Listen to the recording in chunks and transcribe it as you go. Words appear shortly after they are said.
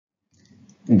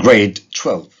Grade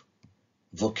 12,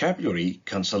 Vocabulary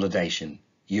Consolidation,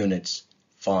 Units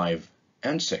 5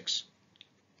 and 6.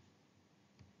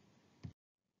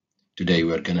 Today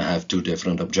we're going to have two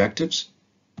different objectives.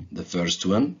 The first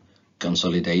one,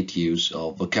 consolidate use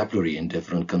of vocabulary in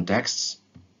different contexts.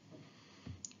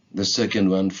 The second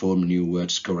one, form new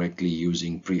words correctly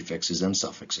using prefixes and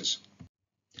suffixes.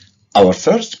 Our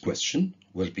first question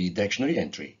will be dictionary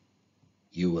entry.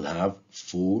 You will have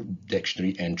 4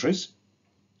 dictionary entries.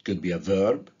 Could be a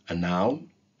verb, a noun,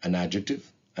 an adjective,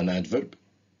 an adverb.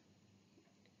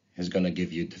 It's going to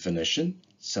give you definition.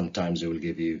 Sometimes it will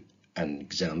give you an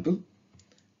example.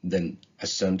 Then a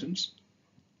sentence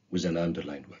with an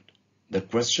underlined word. The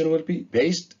question will be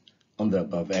based on the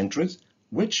above entries.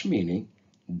 Which meaning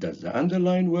does the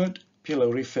underlined word below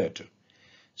refer to?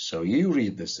 So you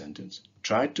read the sentence,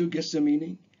 try to guess the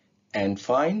meaning, and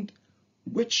find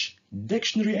which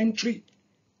dictionary entry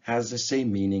has the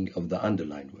same meaning of the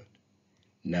underlined word.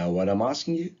 Now what I'm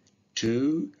asking you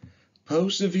to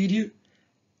pause the video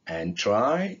and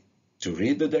try to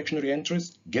read the dictionary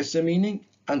entries, guess the meaning,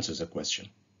 answer the question.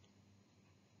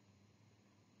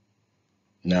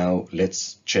 Now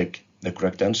let's check the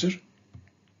correct answer.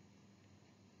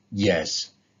 Yes,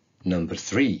 number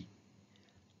 3.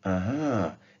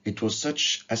 It was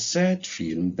such a sad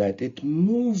film that it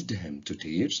moved him to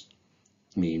tears.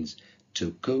 Means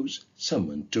to cause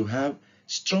someone to have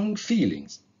strong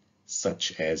feelings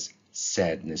such as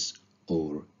sadness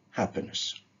or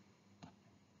happiness.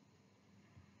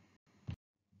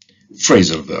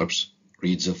 Phrasal verbs.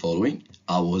 Read the following.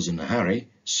 I was in a hurry,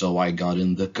 so I got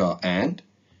in the car and.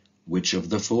 Which of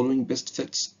the following best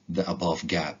fits the above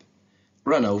gap?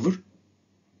 Ran over,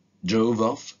 drove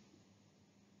off,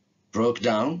 broke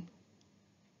down,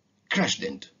 crashed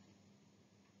into.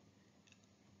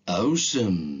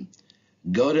 Awesome.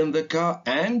 Got in the car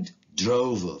and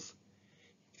drove off.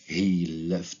 He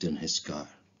left in his car.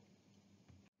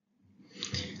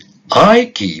 I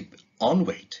keep on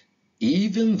weight,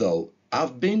 even though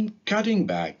I've been cutting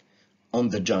back on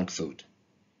the junk food.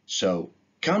 So,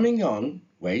 coming on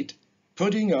weight,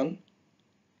 putting on,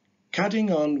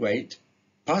 cutting on weight,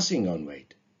 passing on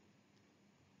weight.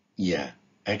 Yeah,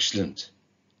 excellent.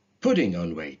 Putting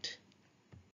on weight.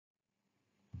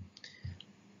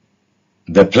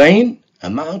 The plane, a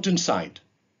mountainside,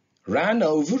 ran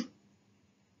over,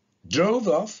 drove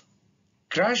off,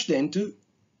 crashed into,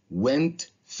 went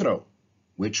through.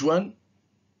 Which one?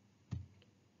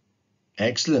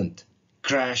 Excellent.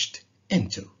 Crashed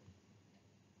into.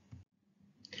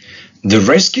 The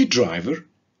rescue driver,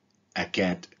 a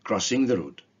cat crossing the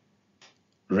road,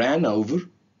 ran over,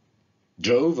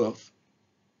 drove off,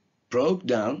 broke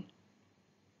down,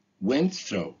 went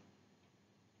through.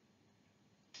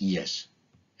 Yes,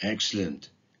 excellent.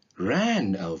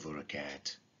 Ran over a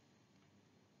cat.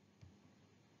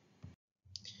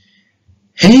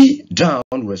 He down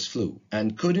with flu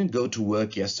and couldn't go to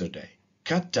work yesterday.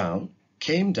 Cut down,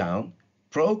 came down,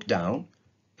 broke down,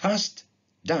 passed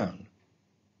down.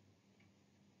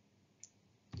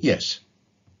 Yes,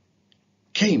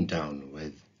 came down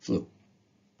with flu.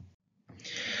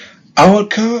 Our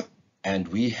car and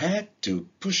we had to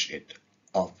push it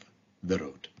off the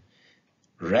road.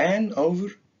 Ran over,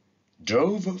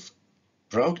 drove off,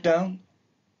 broke down,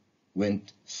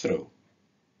 went through.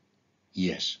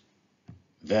 Yes,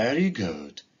 very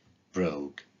good,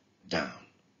 broke down.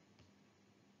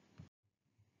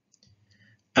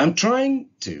 I'm trying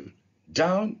to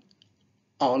down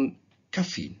on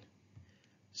caffeine.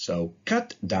 So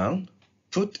cut down,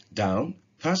 put down,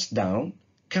 pass down,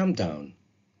 come down.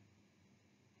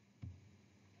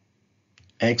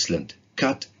 Excellent,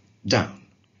 cut down.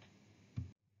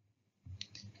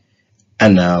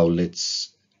 And now let's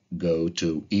go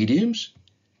to idioms.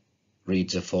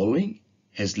 Read the following.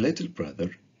 His little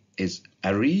brother is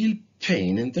a real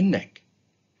pain in the neck.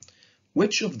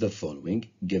 Which of the following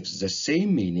gives the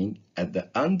same meaning as the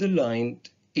underlined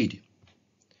idiom?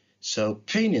 So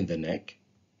pain in the neck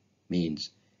means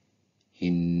he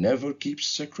never keeps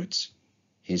secrets,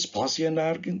 he's bossy and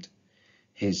arrogant,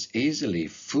 he's easily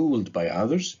fooled by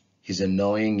others, he's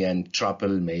annoying and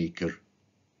troublemaker.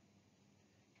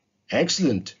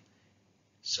 Excellent.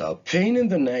 So pain in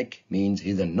the neck means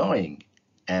he's annoying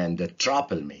and a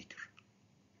troublemaker.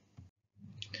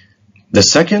 The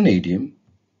second idiom,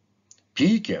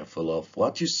 be careful of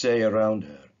what you say around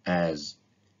her, as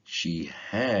she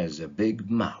has a big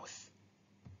mouth.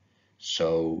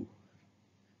 So,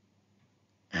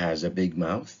 has a big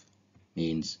mouth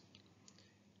means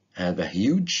has a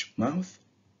huge mouth,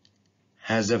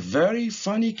 has a very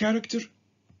funny character,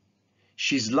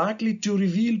 she's likely to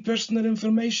reveal personal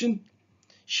information,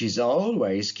 she's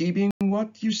always keeping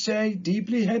what you say,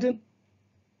 deeply hidden?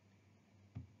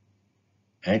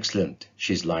 Excellent.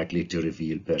 She's likely to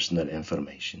reveal personal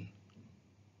information.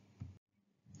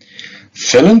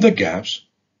 Fill in the gaps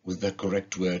with the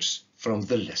correct words from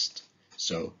the list.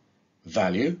 So,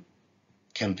 value,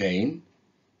 campaign,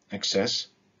 access,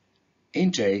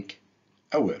 intake,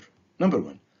 aware. Number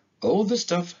 1. All the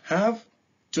stuff have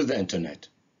to the internet.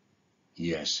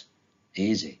 Yes,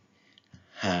 easy.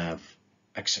 Have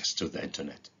access to the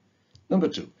internet. Number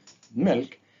 2.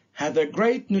 Milk had a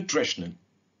great nutritional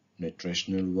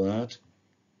what?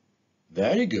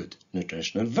 Very good.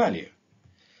 Nutritional value.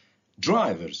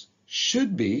 Drivers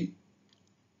should be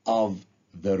of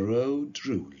the road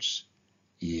rules.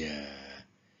 Yeah,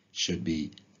 should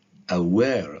be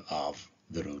aware of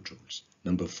the road rules.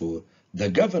 Number 4. The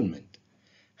government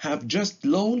have just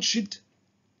launched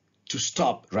to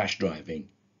stop rash driving.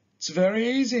 It's very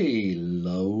easy.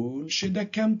 Launch a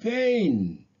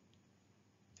campaign.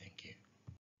 Thank you.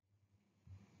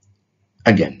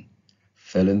 Again,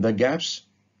 fill in the gaps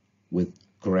with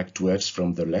correct words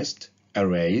from the list.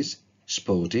 Erase,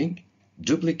 spotting,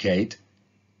 duplicate,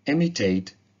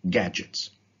 imitate, gadgets.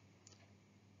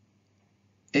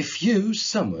 If you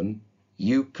summon,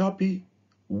 you copy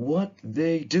what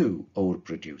they do or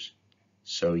produce.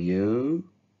 So you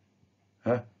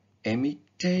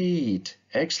imitate.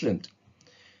 Excellent.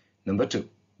 Number 2.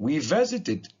 We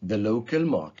visited the local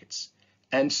markets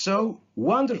and saw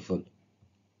wonderful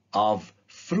of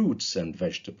fruits and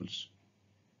vegetables.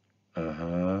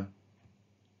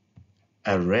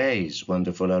 Arrays,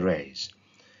 wonderful arrays.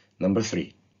 Number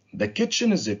 3. The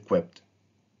kitchen is equipped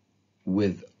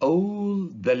with all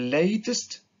the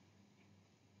latest,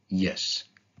 yes,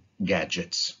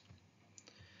 gadgets.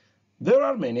 There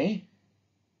are many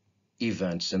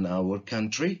events in our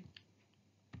country.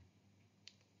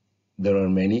 There are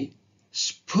many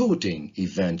sporting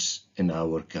events in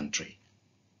our country.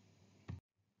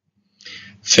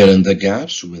 Fill in the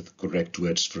gaps with correct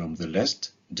words from the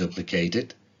list.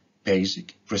 Duplicated,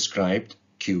 basic, prescribed,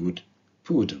 cued,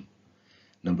 pudum.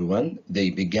 Number 1. They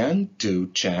began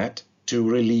to chat to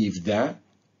relieve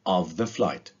of the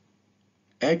flight.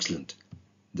 Excellent.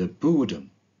 The pudum.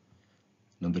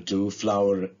 Number 2.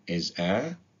 Flour is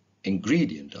a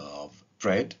ingredient of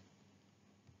bread.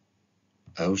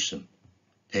 Awesome.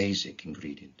 Basic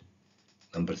ingredient.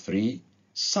 Number 3.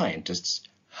 Scientists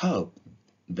hope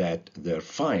that their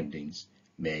findings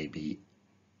may be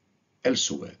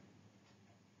elsewhere.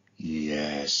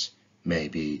 Yes, may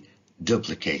be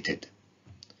duplicated.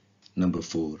 Number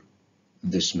 4.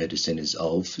 This medicine is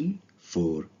often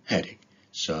for headache.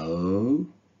 So,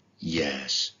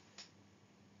 yes,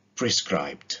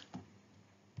 prescribed.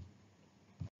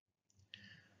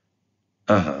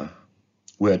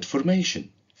 Word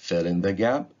formation. Fill in the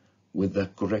gap with the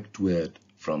correct word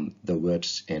from the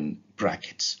words in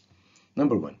brackets.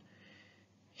 Number 1.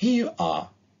 Here are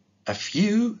a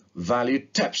few value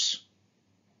tips.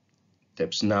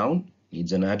 Tips noun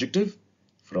needs an adjective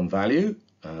from value.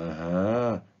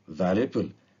 Valuable.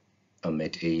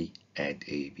 Omit A, add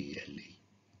able.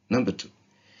 Number 2.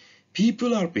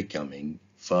 People are becoming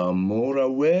far more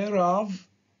aware of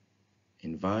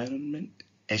environment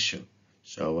issue.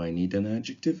 So I need an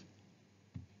adjective.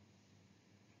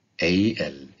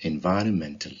 AL,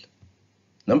 environmental.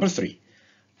 Number 3.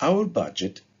 Our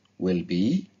budget will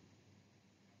be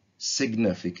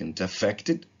significantly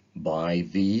affected by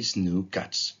these new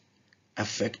cuts.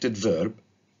 Affected verb,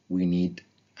 we need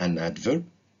an adverb.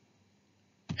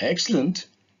 Excellent.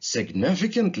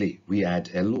 Significantly, we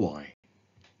add ly.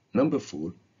 Number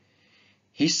 4.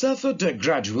 He suffered a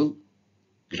gradual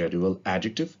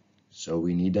adjective, so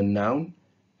we need a noun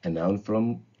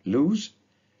from lose.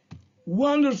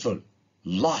 Wonderful.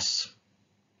 Loss.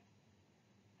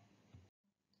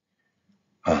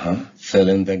 Fill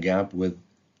in the gap with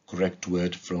correct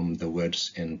word from the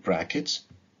words in brackets.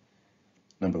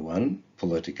 Number 1,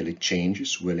 politically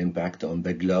changes will impact on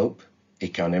the globe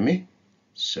economy.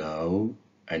 So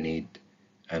I need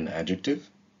an adjective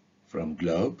from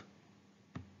globe.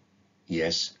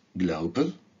 Yes,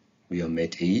 global. We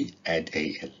omit E, add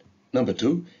AL. Number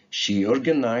 2, she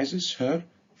organizes her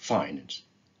finance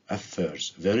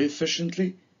affairs very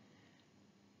efficiently.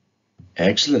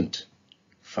 Excellent.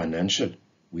 Financial.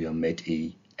 We omit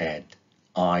E, add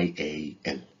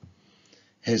IAL.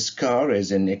 His car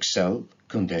is in excellent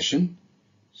condition.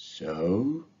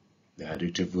 So the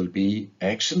adjective will be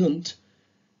excellent.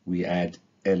 We add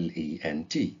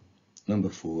LENT. Number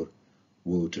 4,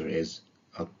 water is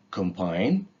a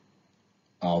combine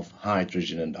of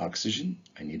hydrogen and oxygen.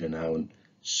 I need a noun,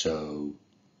 so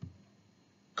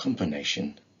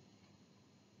combination.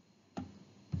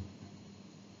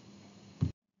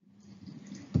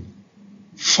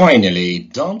 Finally,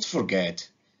 don't forget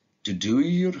to do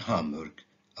your homework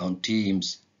on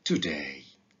Teams today.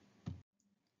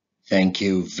 Thank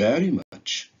you very much.